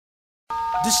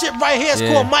This shit right here is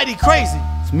called Mighty Crazy.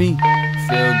 It's me.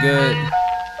 Feel good.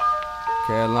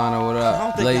 Carolina, what up? I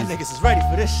don't think y'all niggas is ready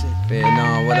for this shit.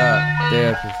 Vietnam, what up?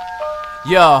 Therapist.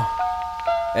 Yo.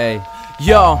 Hey.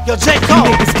 Yo, J. Cole.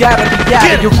 You niggas gotta be out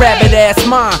of your rabbit ass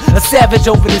mind. A savage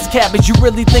over this cabbage. You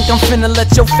really think I'm finna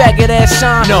let your faggot ass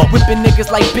shine? No. Whipping niggas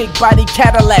like big body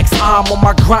Cadillacs. I'm on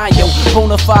my grind, yo.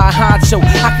 Bonafide honcho.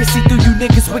 I can see through you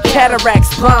niggas with cataracts,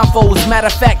 blindfolds. Matter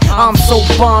of fact, I'm so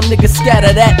bomb, niggas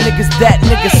scatter that. Niggas that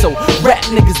niggas so rap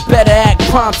niggas better act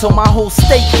pronto. My whole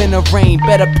state finna rain.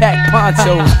 Better pack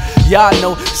ponchos. Y'all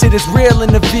know shit is real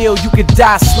in the Ville. You could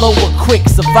die slow or quick.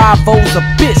 Survival's a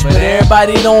bitch, but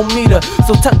everybody don't meet her.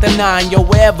 So tuck the 9, yo,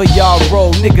 wherever y'all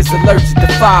roll. Niggas allergic to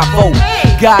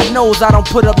 5-0. God knows I don't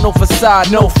put up no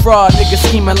facade, no fraud. Niggas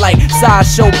scheming like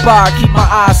sideshow bar. Keep my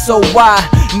eyes so wide,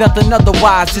 nothing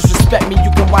otherwise. Disrespect me,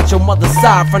 you can watch your mother's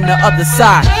side from the other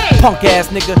side. Punk ass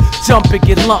nigga, jump and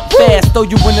get lumped fast. Throw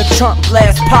you in the trunk,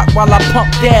 blast pop while I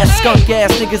pump gas. Skunk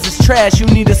ass niggas is trash, you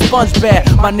need a sponge bath.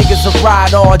 My niggas will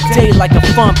ride all day like a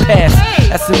fun pass.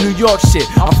 That's the New York shit,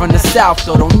 I'm from the South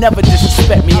though. Don't never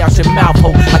disrespect me out your mouth,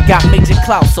 ho. I got major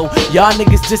clout, so y'all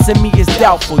niggas dissing me is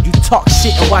doubtful. You talk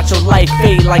shit and watch your life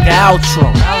fade like an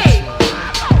outro.